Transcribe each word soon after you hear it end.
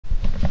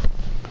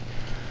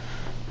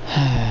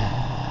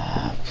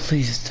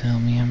Please tell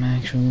me I'm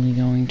actually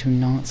going to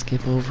not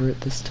skip over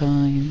it this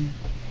time.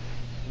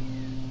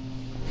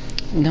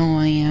 No,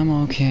 I am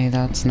okay.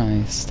 That's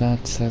nice.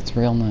 That's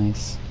real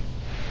nice.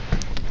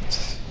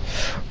 It's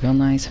real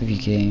nice of you,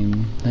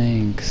 game.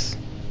 Thanks.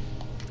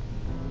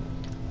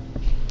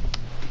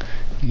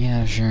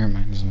 Yeah, sure.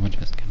 Might as well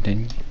just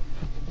continue.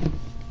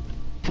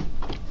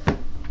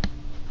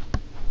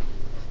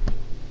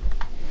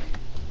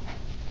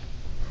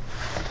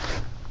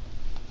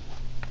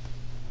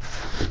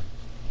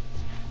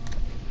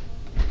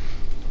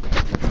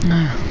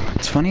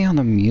 It's funny how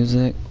the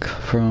music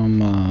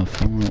from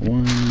Fallout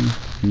 1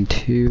 and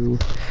 2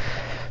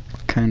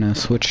 kind of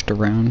switched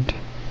around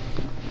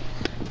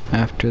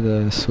after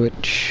the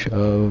switch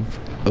of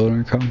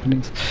owner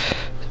companies,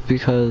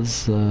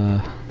 because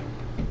it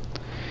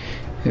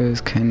was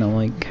kind of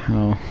like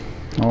how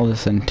all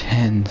this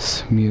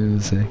intense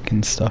music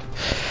and stuff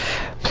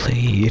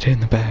played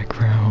in the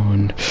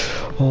background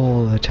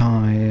all the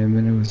time,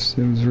 and it was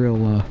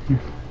real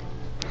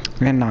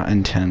and not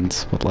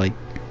intense, but like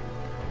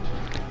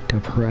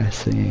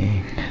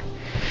depressing.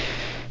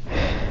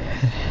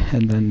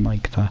 And then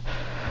like the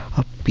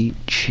upbeat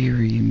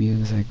cheery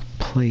music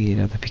played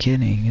at the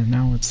beginning, and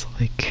now it's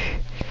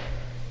like,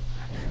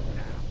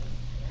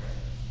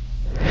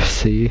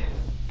 see,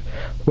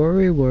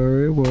 worry,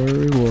 woe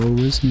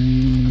is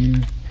me.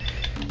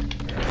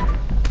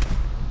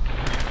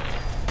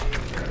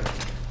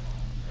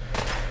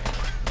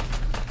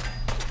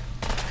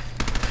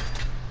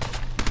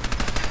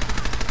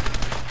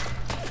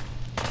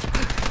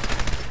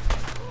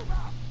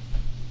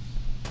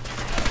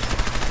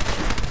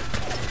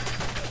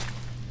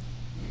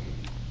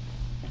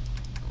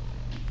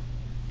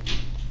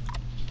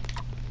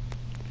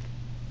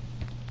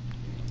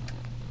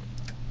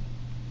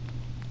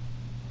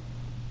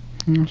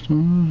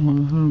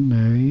 I'm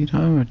married,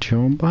 I'm a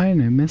chum, my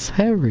name is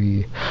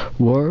Harry.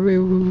 Worry,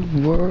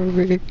 woe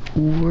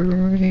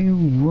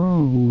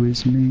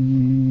is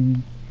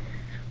me.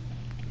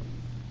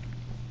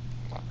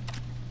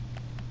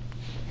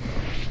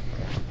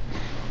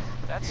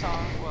 That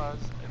song was,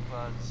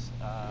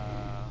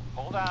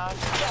 hold on.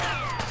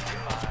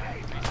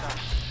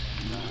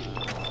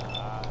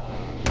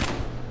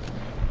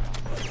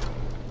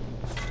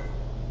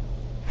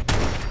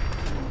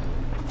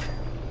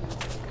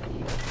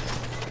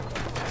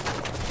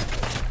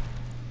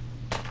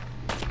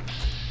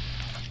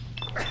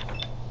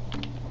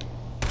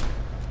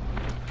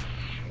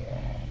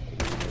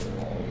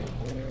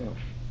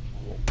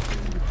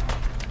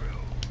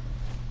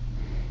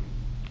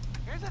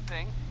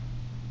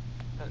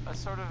 A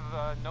sort of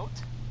note,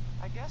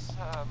 I guess,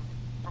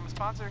 from a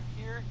sponsor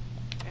here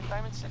in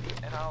Diamond City,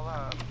 and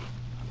I'll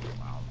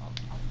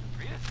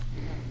read it.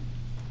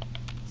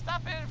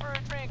 Stop in for a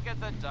drink at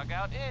the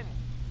Dugout Inn.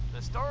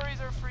 The stories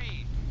are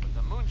free, but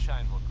the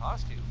moonshine will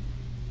cost you.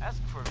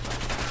 Ask for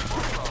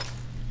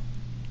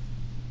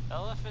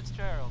Ella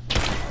Fitzgerald. A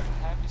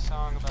happy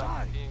song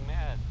about being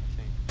mad, I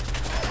think.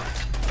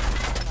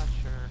 I'm not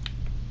sure.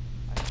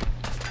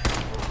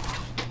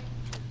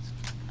 It's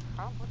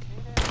complicated.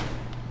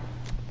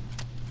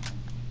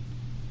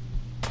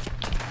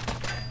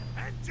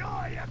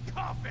 Enjoy your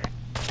coffee!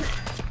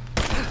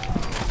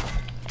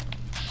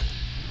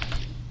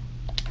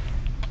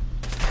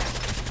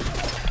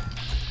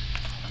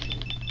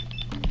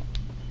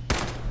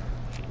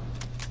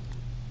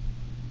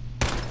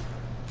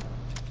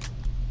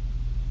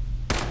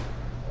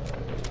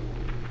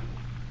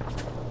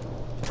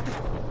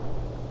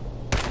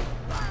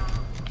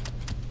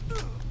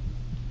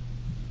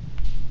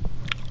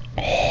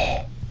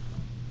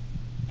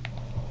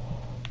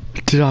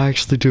 Did I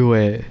actually do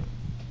it?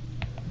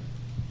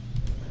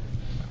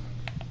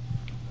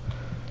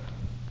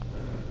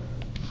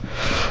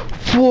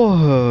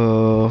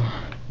 Whoa!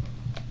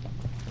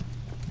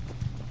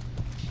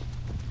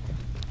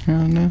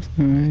 And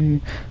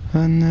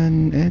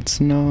then it's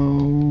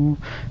no,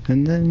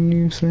 and then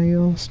you say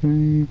you'll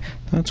stay.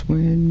 That's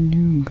when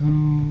you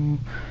go.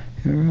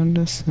 You're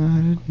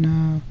undecided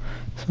now.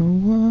 So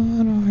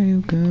what are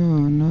you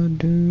gonna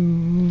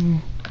do?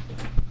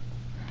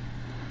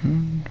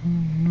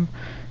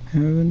 I've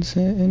been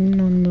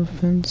sitting on the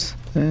fence,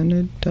 and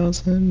it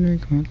doesn't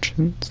make much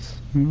sense.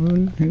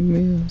 Give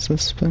me a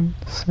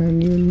suspense,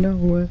 and you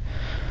know it.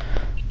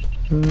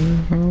 I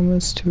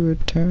promise to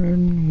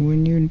return.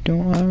 When you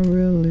don't, I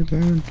really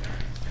burn.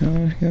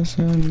 I guess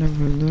I'll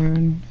never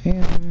learn,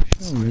 and I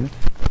show it.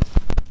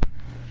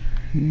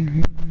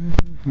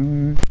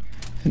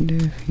 And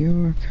if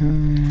you're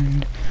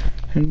kind,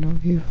 and don't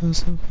keep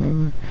us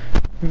apart,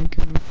 we're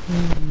gonna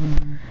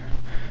fly.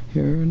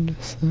 You're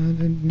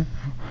undecided now,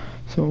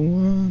 so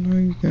what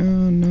are you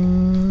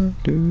gonna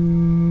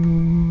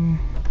do?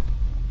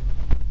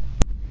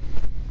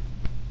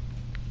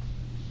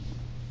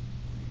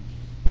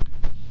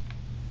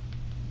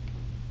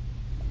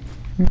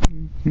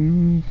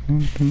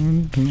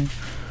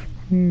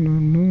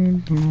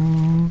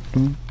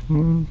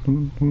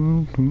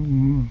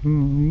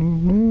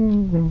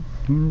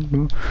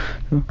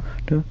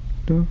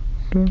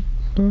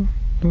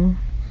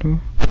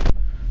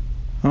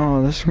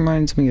 Oh, this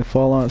reminds me of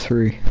Fallout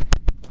 3.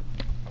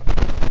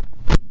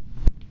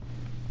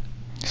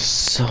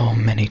 So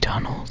many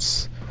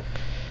tunnels.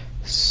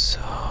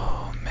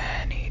 So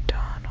many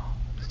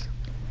tunnels.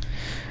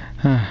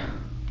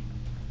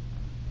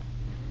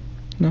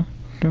 No,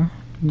 no,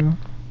 no.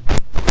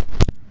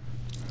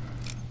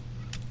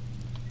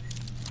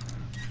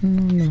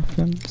 No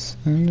offense,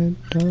 and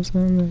it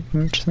doesn't make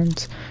much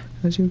sense,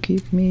 cause you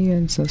keep me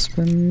in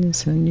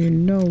suspense, and you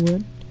know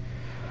it.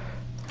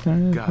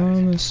 And I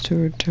promise to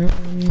return,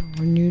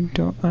 when you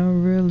don't, I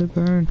really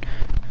burn.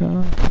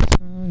 I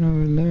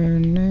never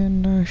learn,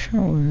 and I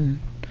show it.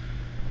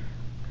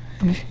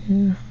 If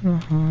you're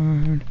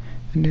hard,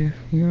 and if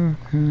you're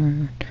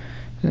kind,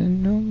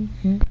 then don't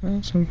keep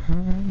us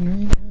apart,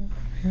 make up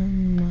your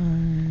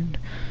mind.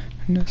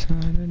 And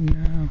decided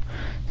now,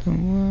 so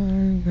what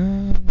I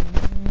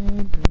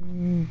gotta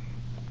do.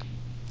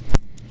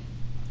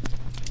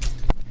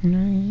 I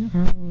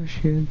wish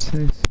you'd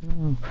say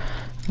so.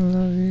 I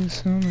love you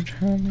so much,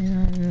 honey,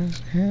 I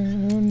just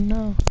can't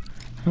know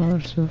how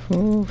to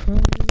fall for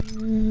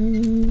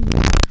you.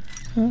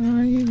 How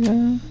are you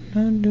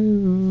gonna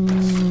do?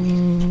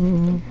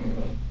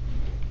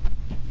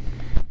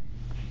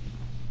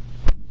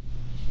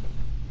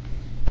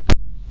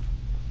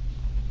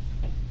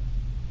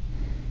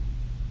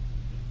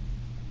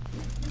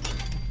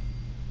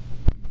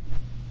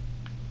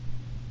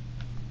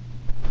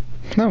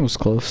 That was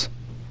close.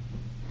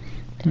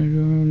 I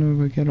don't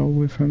ever get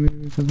away from you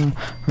because I'm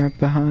right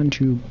behind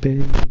you,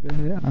 baby.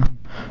 I'm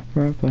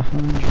right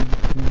behind you,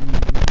 baby.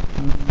 I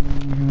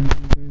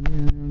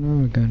don't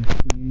ever gotta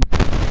see.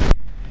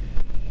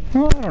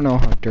 Well, I don't know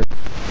how dirt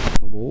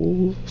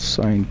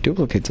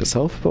duplicates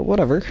itself, but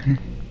whatever. I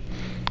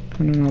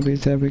don't know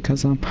these there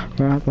because I'm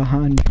right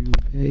behind you,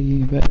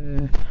 baby.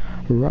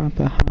 Right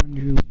behind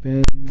you,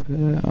 baby.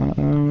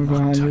 I'm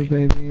behind you,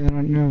 baby, and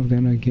I'm never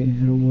gonna get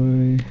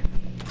away.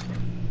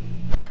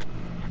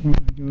 Go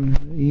to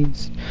the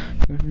east,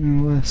 go to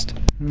the west,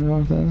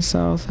 north and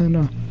south, and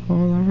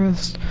all the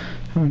rest.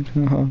 I'm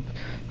to hop,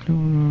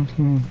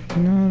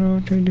 not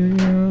what you do, you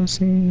don't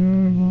see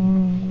no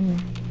more.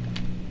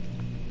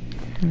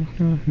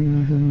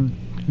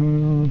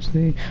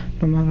 See,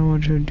 no matter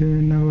what you do,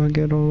 you never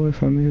get away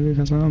from me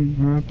because I'm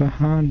right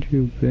behind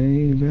you,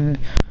 baby.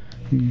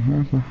 I'm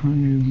right behind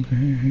you,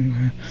 baby.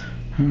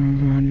 I'm right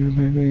behind you,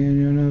 baby, and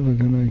you're never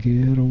gonna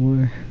get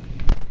away.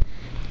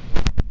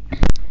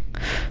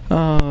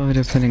 Oh,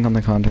 depending on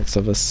the context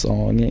of a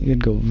song, it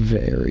could go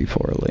very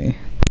poorly.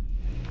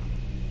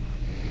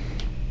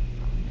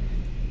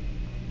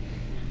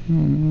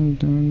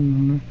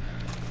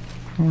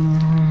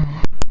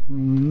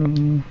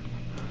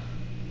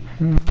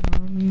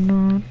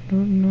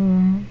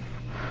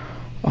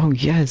 Oh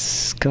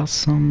yes, got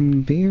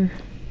some beer.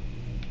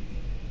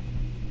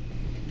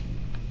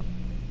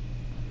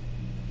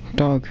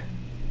 Dog,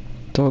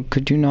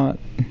 could you not...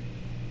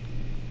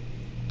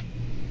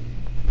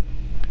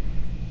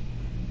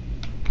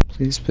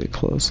 Please be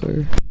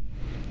closer.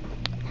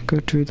 Go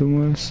to the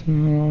west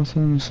and the north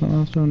and the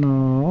south and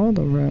all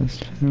the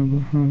rest. Don't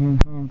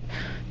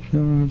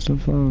have to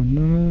follow.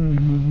 No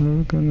matter how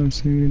I'm gonna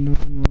see you no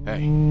more.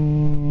 Hey.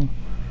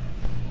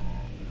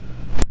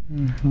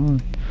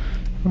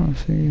 I'll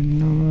see you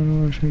no matter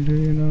what you do,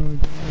 you know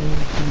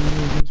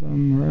because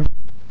I'm right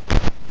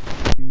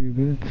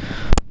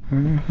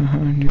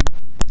behind you.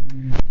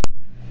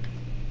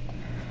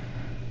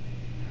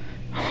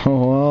 Oh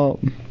well.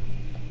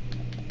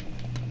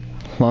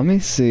 Let me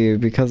see,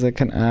 because it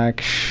can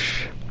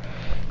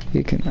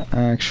you can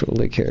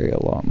actually carry a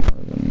lot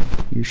more than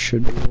you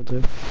should be able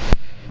to.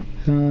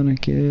 Gonna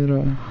get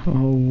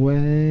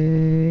away.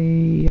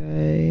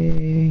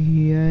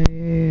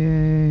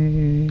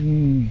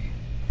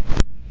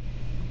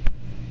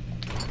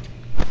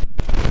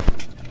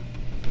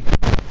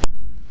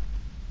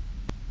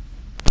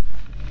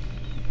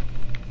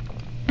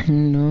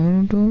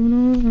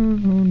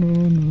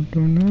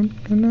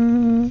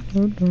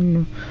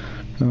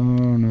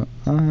 No,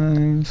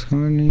 eyes,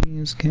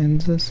 Cornelius,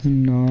 Kansas,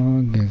 in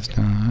August.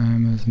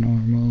 I'm as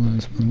normal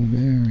as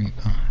blueberry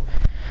pie.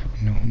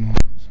 No more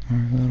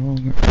sorry, little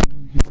girl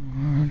with your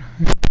heart.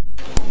 I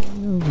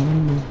a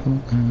wonderful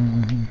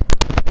guy.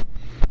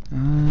 I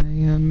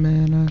am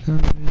in a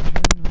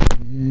convention. I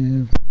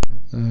live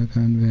with a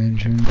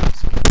convention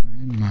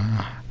in my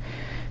heart.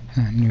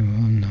 And you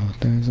will know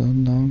there's a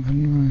lump in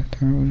my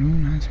throat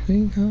when I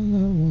speak of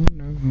the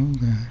wonderful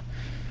guy.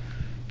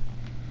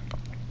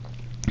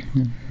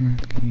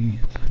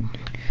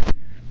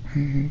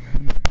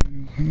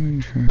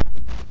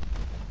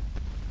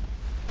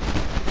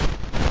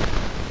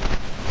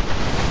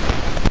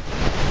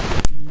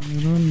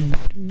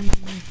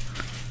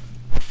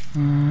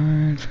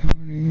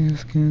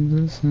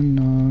 Kansas and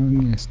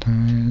August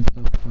ties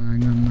the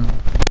flag on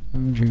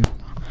the July.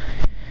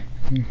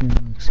 If you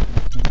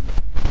excuse me.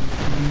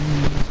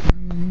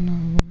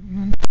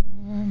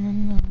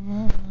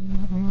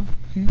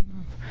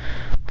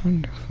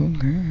 Wonderful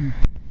girl.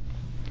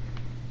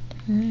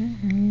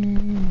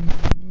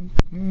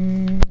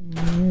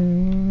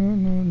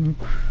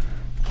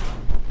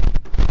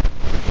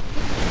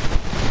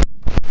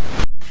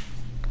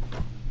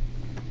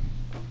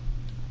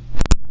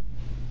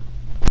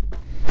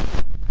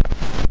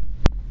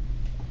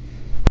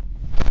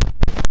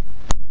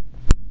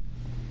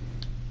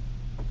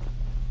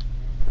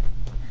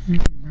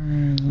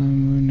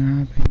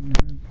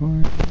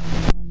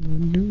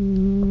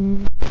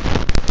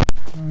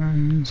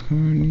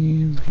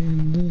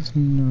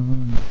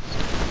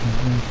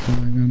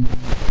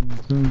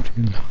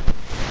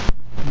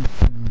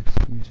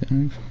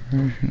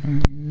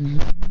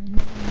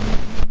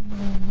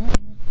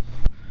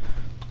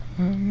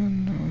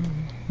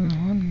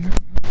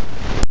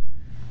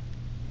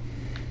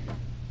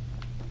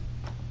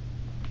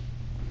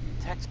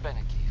 Tex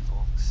Beneke,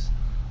 folks.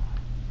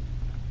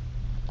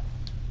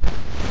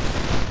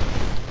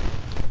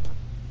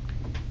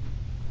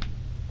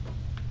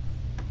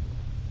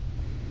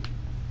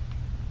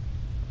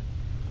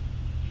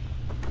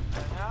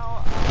 And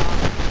now,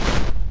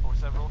 for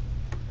several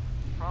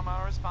from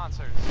our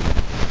sponsors.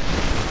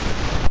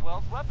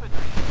 Wealth Weaponry.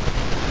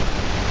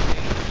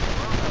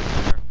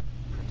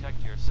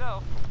 Protect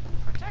yourself,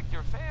 protect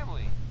your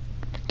family.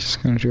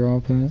 Just gonna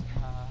drop it.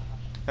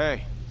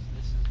 Hey.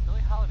 This is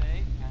Billie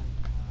Holiday and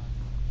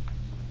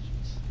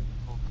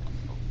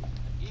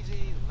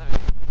Easy Living.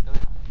 Billie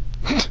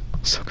Holiday.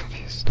 So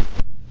confused.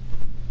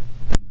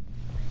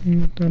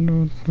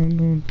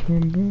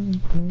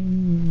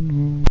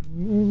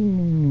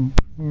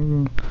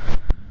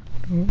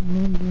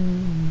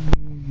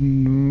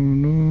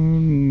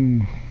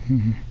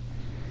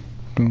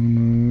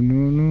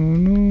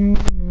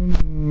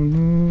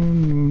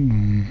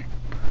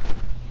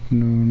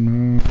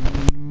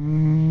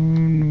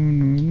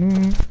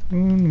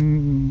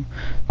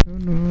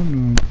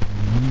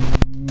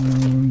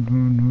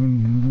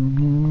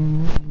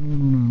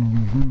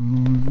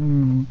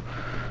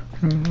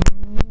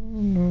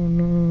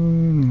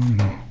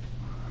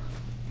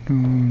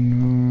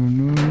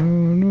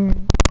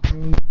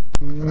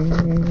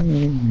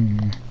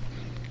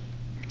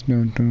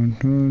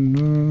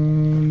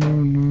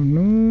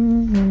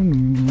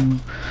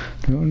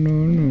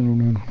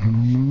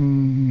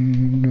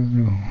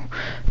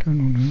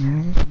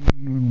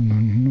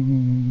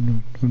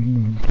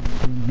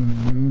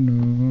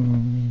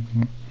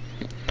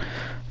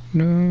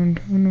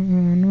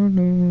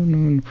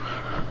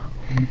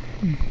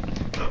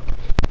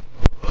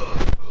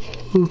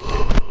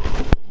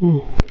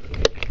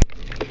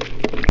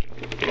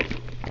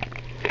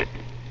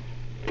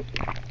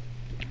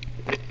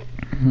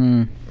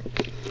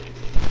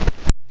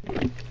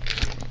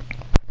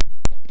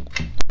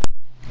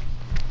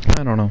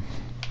 I don't know.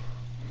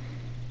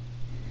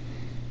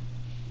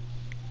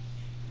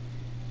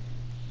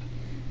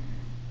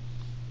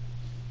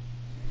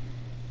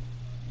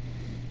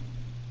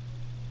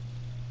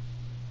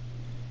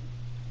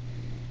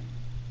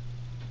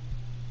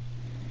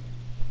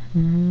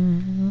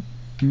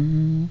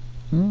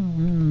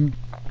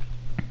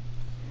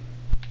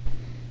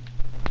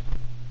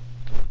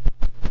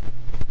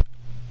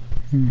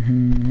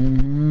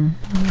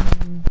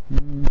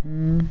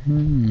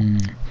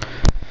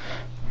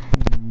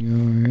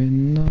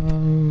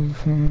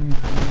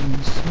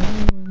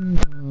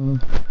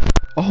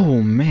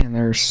 Oh man,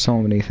 there's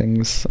so many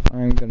things.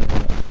 I'm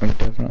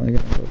definitely gonna go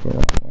to the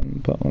wrong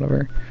one, but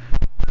whatever.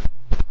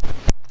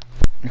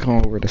 Go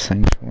over to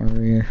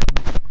Sanctuary.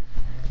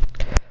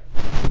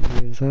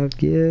 Ways of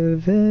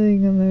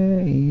giving, and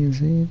they're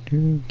easy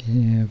to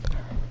give.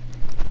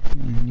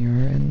 When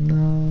you're in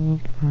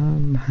love,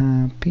 I'm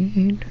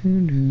happy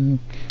to do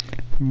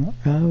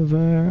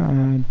whatever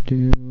I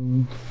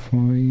do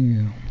for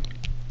you.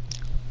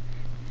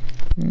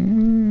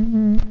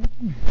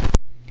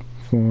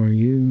 For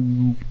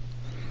you.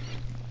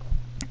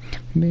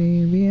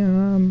 Baby,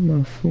 I'm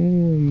a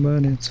fool,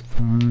 but it's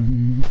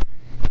fun.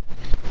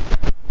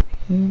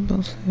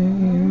 People say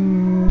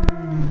you're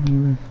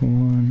with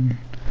one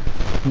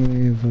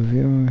wave of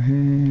your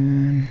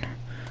hand.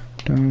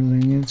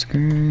 Darling, it's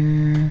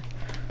grand.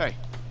 Hey.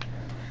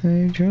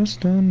 They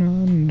just don't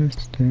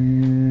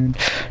understand.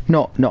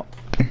 No.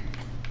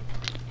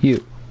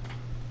 You,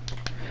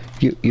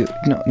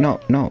 no.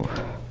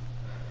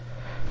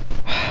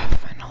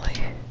 Finally.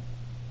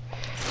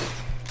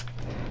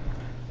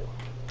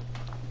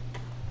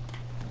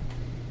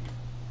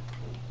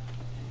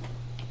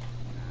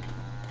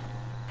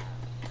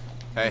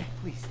 Hey.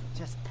 Please,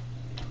 just...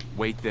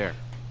 Wait there.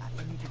 I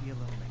need to be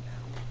alone right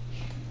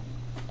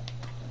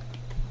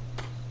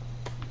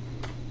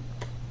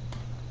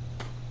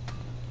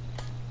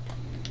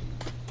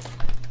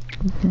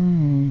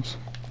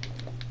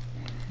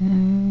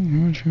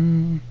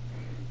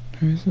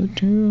There's a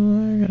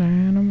two-legged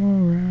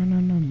animal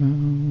running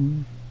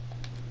about.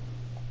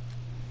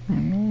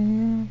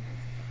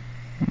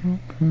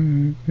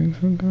 Okay, pigs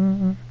a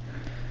guy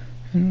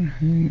and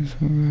hangs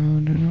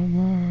around in a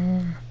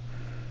bar.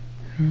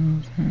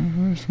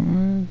 First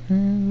one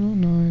is all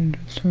night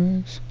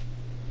distress.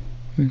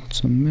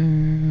 It's a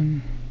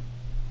man.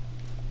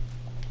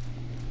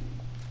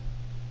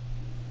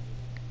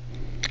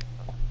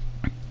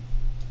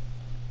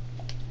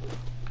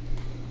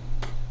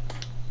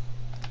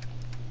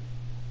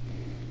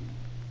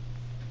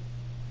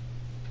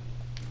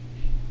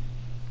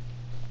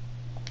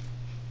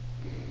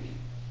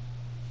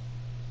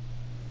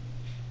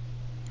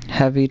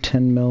 Heavy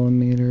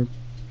 10mm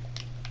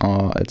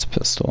It's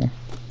pistol.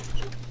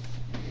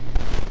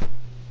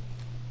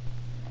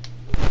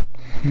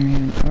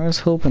 Man, I was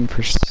hoping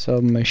for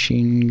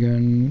submachine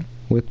gun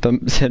with the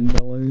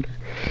 10mm.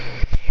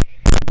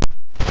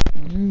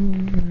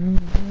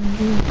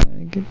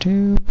 I get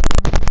to.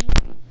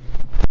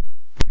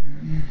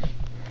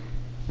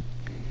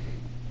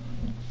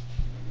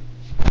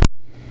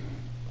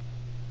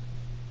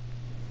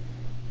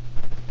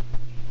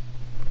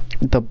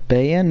 The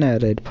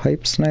bayoneted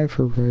pipe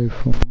sniper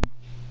rifle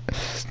is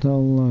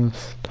still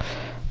lost.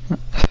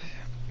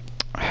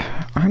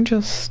 I'm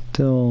just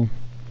still.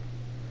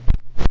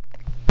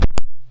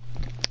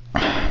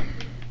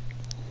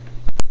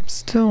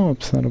 Still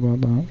upset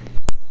about that.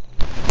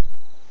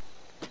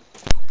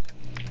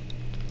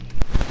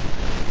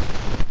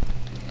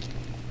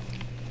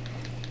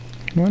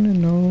 When it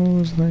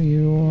knows that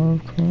you are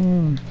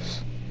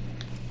close,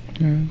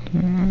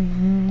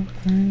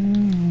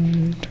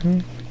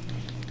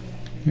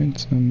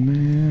 it's a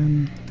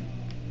man.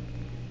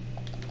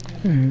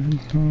 Every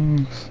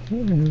talks,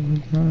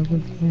 every type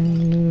of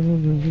thing, a little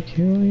bit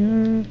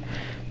peculiar.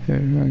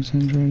 Every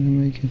accent trying to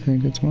make you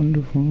think it's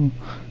wonderful.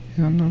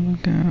 You're on the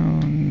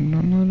lookout,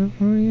 don't let it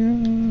for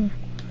you.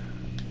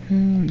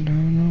 You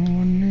don't know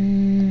what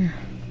need.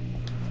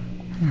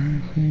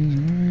 Please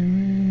write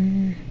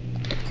me.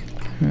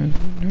 As a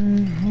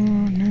day,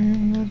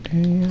 name the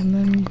day, and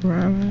then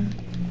grab it.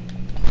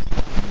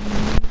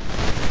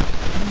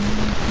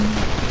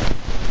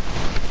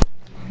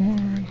 For the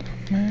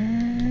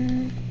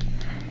man.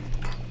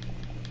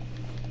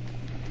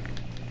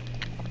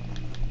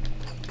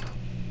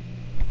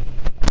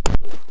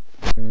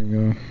 There we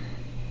go.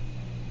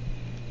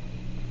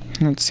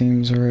 That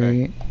seems right.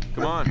 Hey,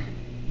 come on.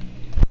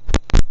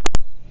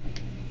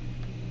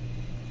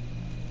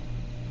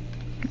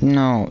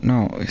 No,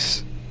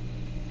 it's...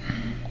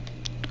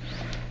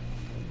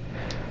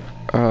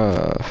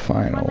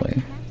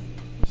 finally.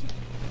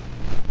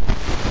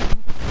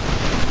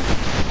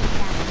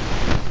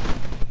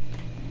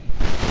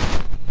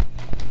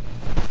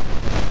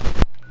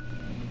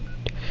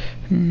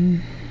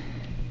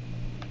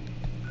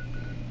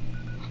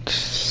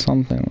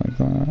 Something like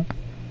that.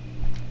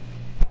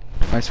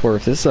 I swear,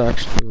 if this is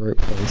actually the right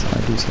place,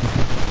 I'd do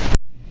something.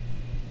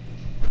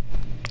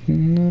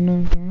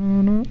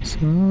 So,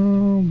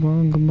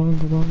 bunga,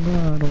 bunga,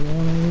 bunga, I don't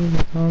wanna leave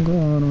the Congo,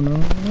 I don't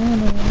know,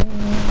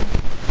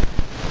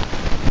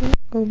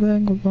 Go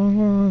back, go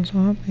bongo, I was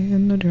happy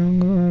in the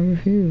jungle, I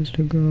refuse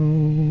to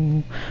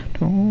go.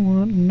 Don't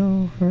want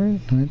no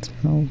hurt, let's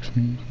help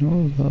me,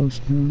 no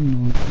love,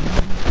 no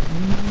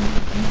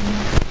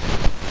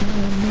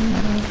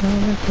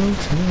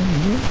folks,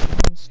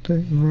 I'll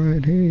stay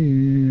right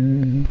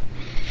here.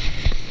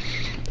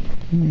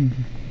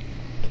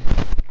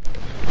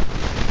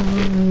 I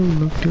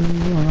looked through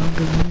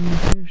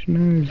the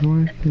dictionary's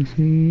voice to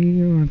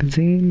see, I could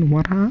see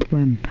what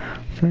happened.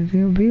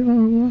 Fancy of people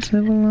who are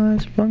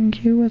civilized,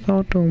 funky with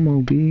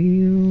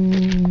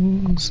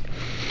automobiles.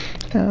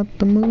 At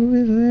the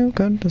movies they've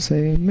got to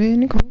say,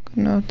 many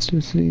coconuts to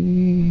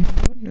see.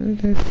 What do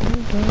they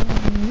put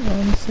on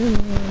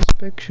uncivilized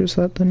pictures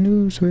that the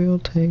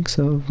newsreel takes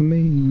of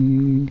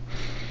me?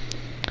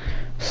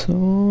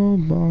 So,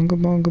 bonga,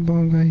 bonga,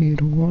 bonga, you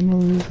don't wanna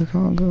lose the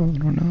Congo,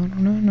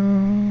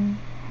 no.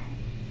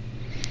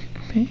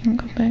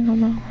 Bingo, bingo,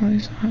 bongo,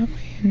 he's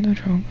happy in the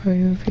trunk, I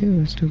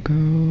refuse to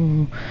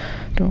go.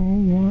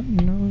 Don't want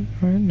no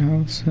right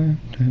now,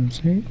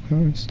 sometimes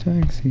secrets,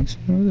 taxis,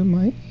 snows in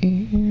my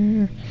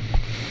ear.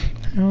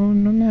 Oh,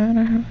 no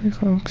matter how he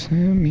coax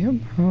him,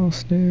 yep, I'll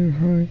stay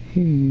right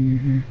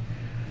here.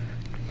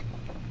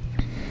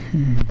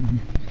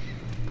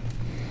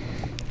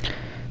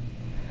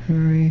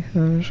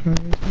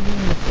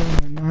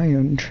 An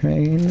iron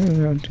train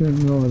to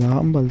go the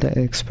humble the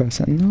express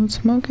and no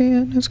smoking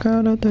in this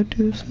crowd of the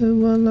too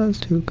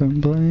civilized to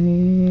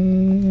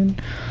complain.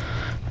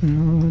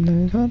 No,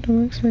 they got to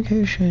week's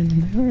vacation,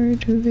 hurry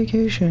to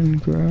vacation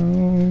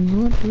grounds.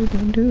 What do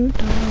they do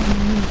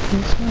down?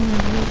 It's not a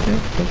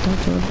bit, but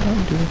that's what I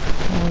do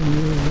all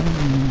year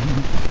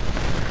round.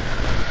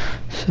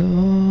 So,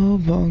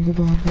 bonga,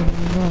 bonga,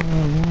 bonga, I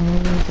wanna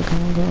let the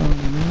Congo, no.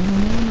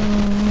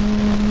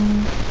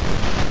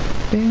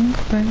 Bing,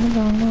 bang,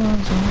 bang,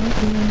 bang, so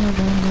happy in the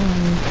jungle, I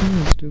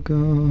refuse to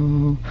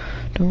go.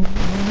 Don't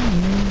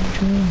want no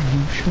drill,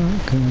 no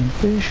shotgun,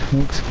 fish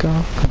hooks,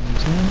 golf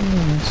guns,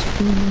 LSD.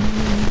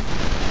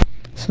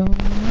 So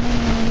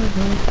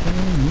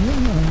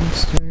now I'll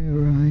stay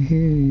right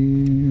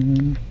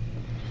here.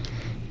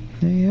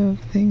 They have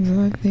things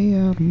like the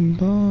atom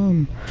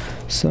bomb,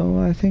 so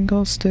I think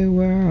I'll stay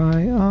where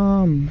I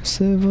am.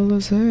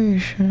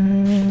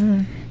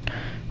 Civilization,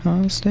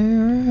 I'll stay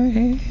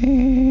right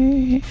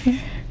here.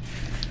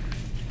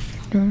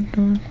 Danny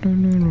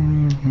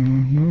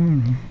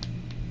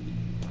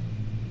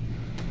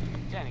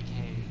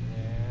Kaye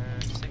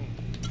there, singing.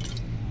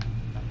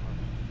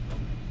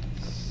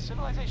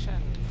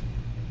 Civilization.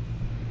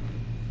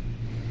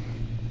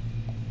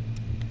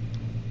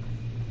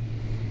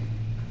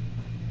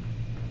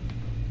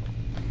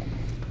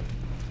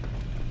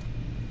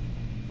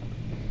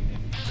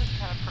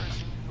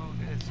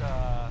 is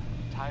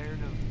tired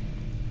of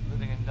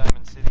living in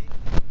Diamond City,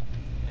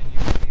 and you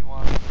maybe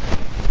want to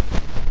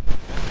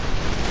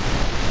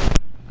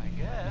I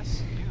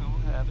guess you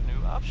have a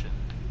new option.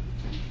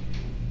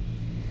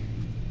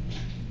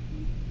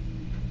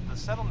 The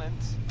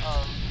settlement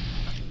of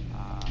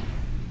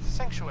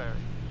Sanctuary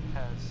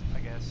has, I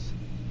guess,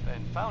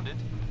 been founded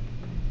to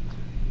the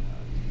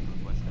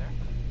northwest there.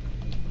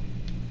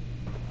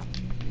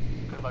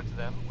 Good luck to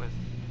them with,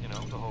 you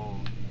know, the whole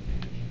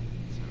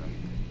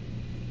surviving thing.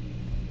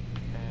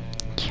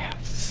 And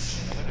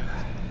Yes. in other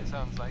news, it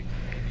sounds like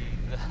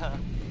maybe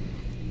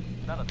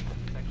not other news,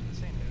 it's actually the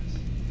same news.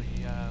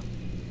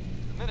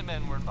 The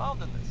Minutemen were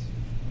involved in this.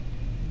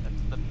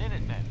 That's the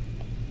Minutemen.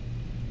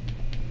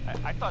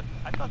 I thought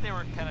they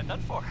were kind of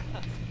done for.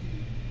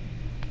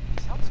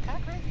 Sounds kind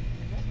of crazy,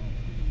 doesn't it?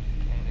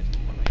 And it's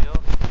real.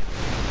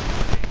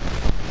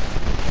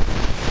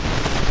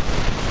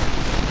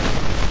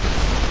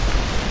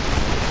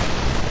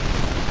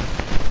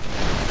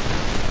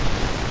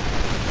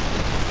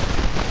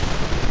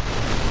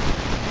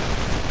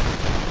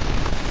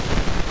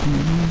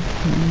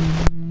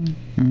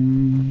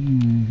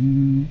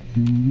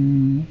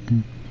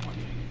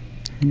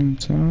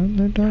 It's all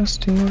the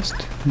dustiest,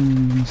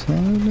 it's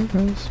all the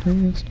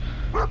dustiest,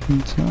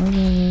 it's all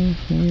the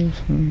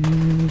dustiest,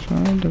 it's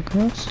all the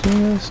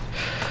crustiest,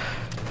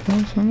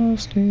 it's the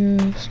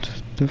mustiest,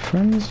 the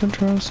friends the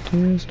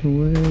trustiest,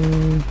 away,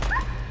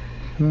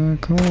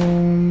 back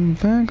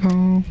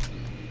home,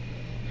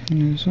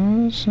 it's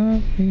all the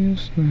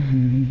sappiest,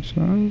 it's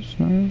all the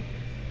sappiest,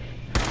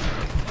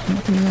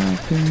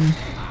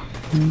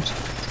 it's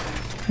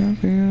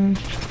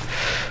happiest,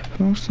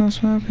 folks the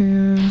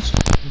happiest.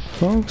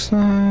 Folks the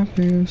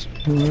happiest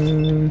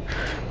way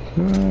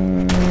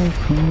back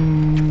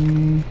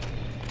home.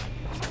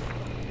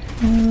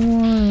 I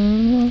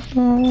left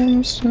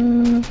all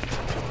said.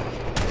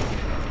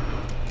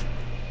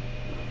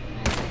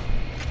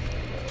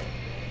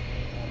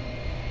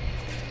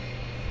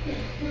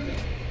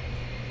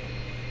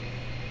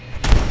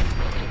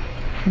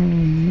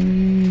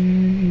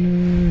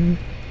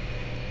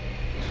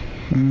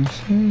 This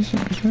is the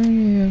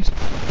dreamiest.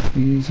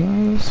 These are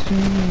the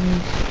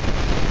streamiest.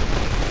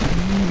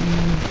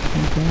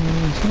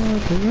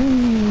 The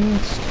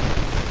rainiest,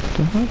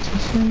 the heart's the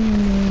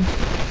sunniest,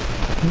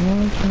 the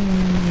water's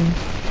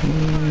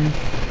way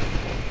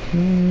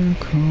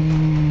back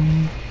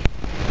home.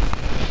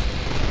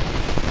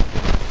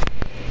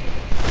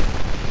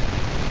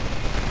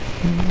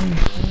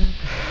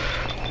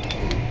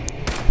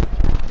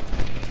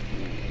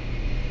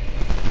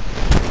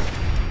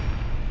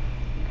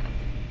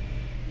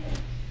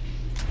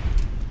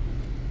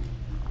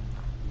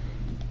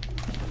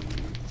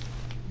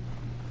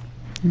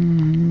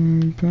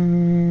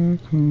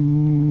 Back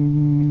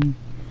home.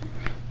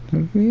 The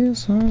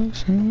wheels are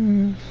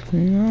serious,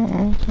 they are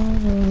all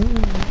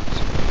tolerant.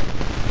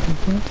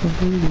 About the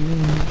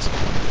videos,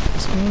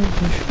 it's all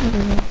the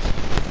shirts,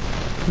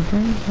 the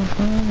friends are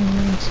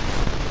friends,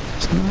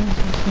 it's nice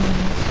and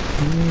fast,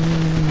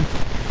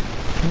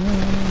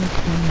 back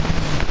home.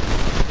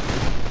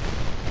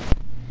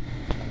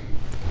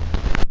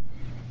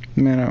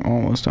 Man, I'm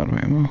almost out of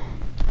ammo.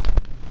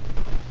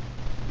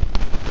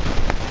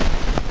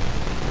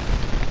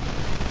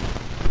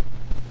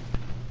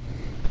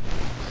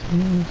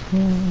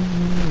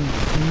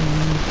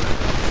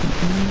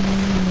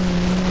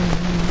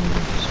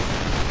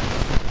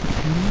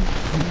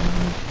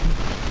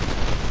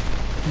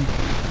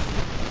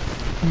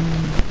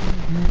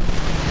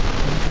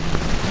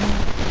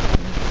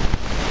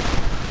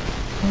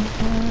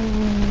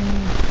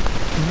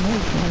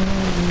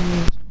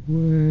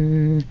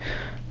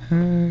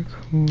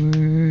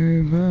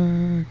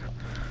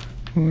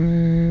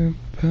 Way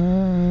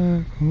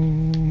back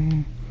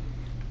home.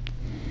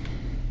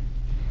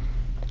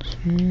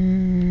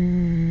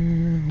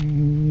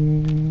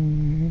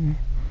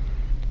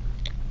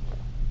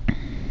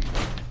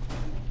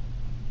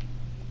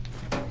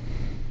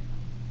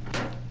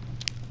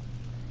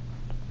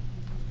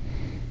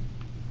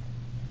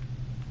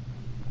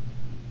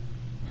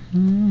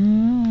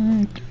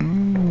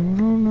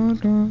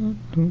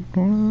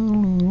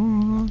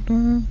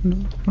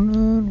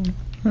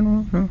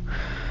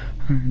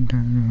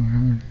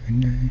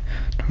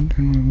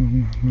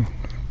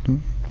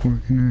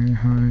 Working very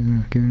hard and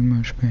not given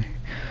much pay.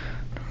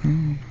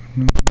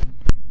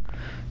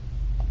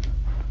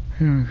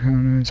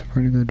 It's a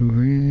pretty good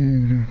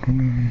rig.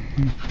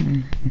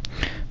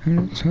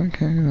 And it's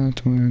okay,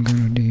 that's what I'm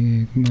gonna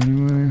dig.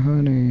 Body,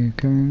 honey,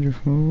 can't you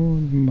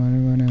fold?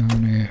 Body,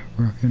 honey,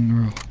 rock and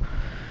roll.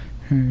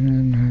 And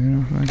then I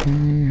don't like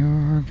any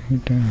hard to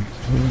dance.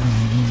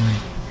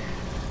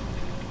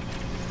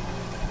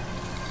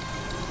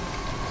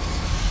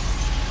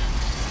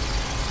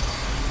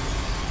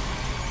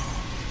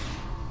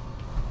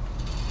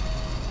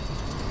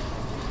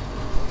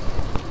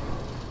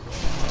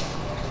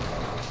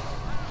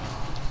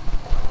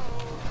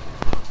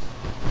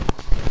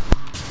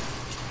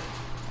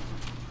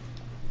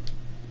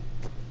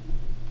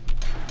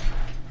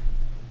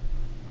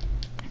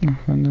 I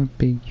found a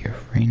big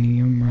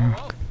uranium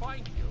rock.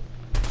 Find you.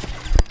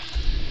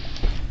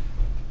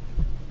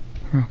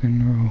 Rock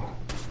and roll.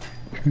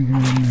 Try to get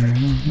in there.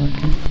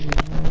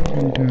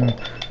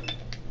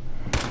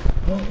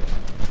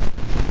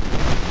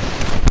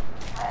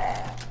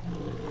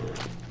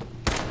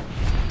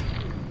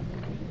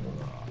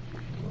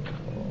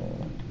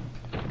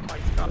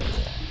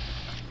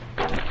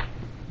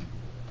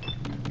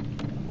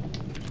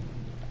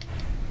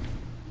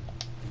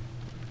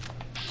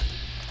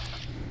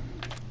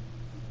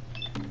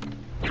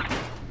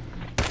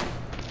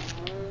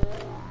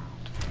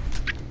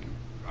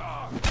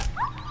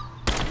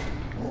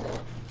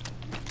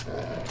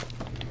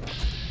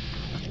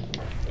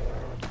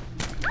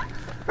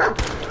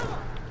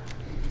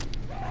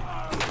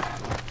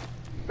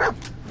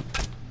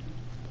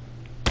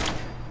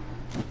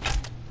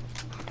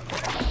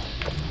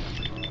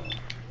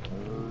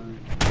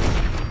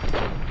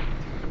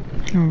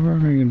 And, we're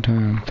having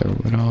time, throw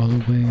it all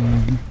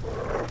away.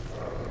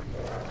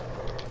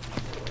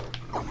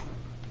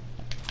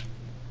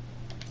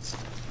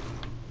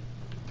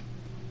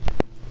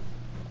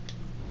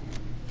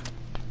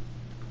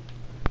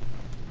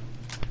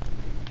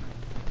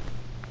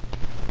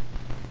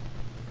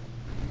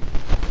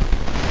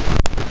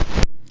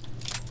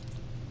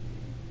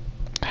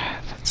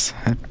 That's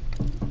sad.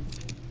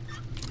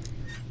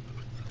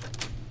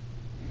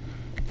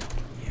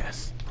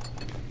 Yes.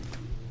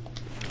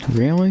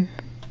 Really?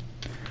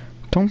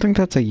 Don't think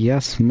that's a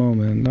yes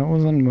moment. That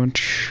wasn't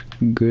much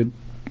good.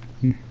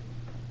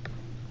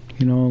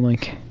 You know,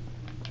 like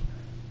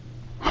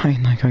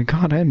I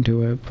got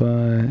into it,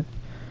 but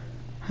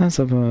that's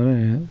about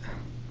it.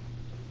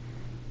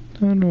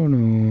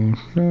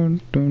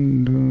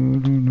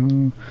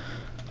 No.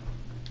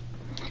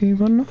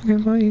 Keep on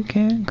knocking, but you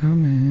can't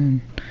come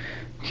in.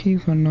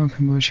 Keep on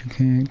knocking, but you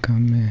can't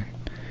come in.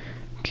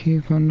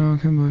 Keep on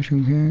knocking, but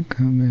you can't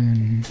come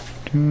in.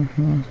 Just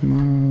knock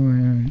my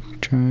way,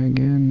 try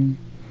again.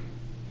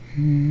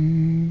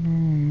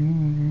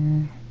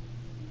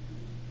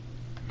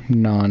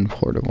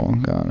 Non-portable,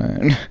 got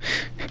it.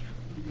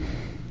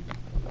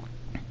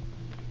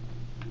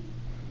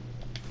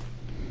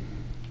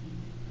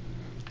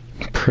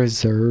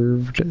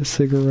 Preserved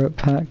cigarette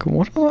pack.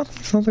 What about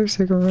these other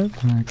cigarette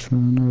packs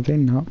then? Are they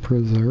not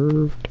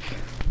preserved?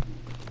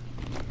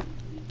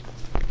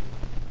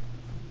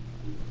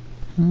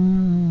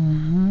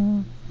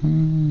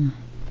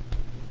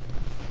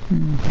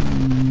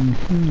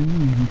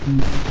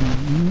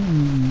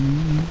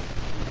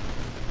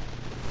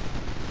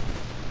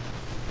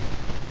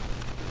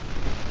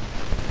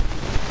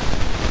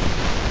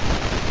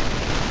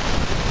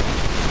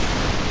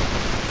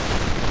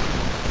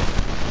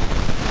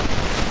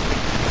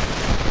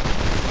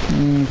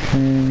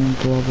 Okay,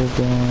 blah blah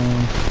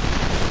blah.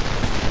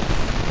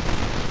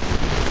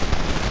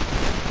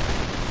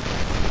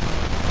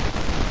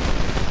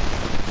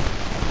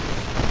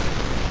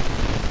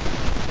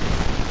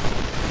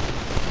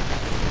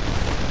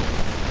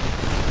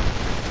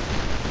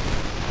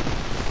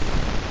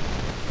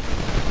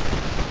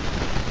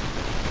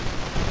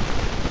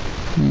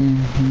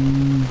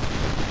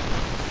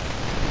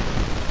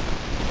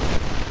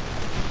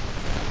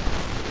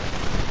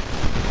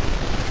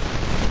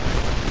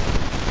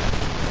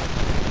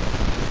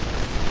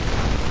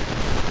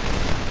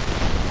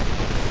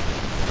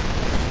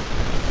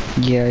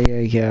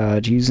 Yeah,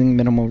 using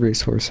minimal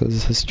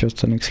resources is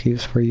just an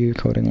excuse for you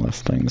coding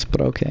less things,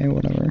 but okay,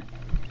 whatever.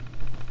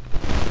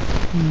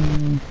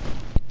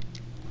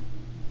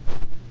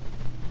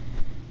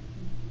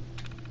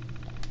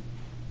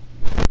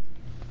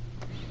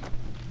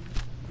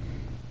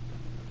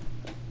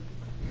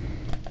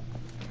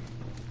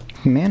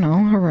 Man,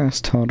 I'll harass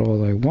Todd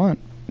all I want.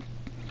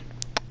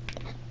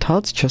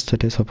 Todd's just a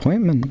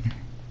disappointment.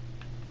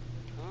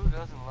 Who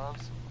doesn't love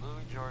some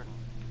Louis Jordan?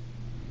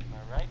 Am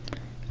I right?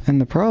 And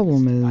the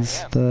problem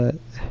is that Because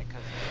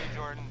Louis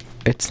Jordan,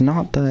 it's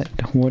not that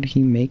what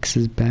he makes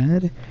is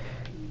bad,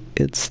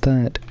 it's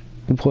that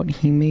what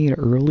he made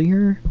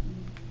earlier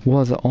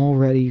was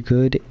already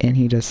good and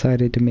he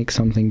decided to make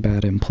something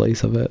bad in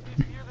place of it.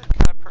 if you're the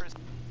kind of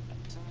person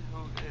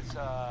who is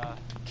Can't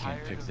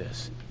tired pick of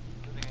this.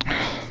 living in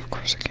Kansas City, Of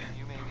course I can.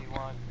 you maybe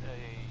want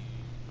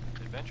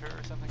a adventure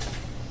or something,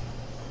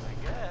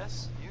 I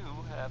guess you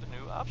have a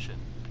new option.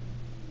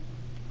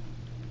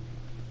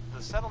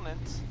 The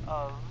settlement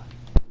of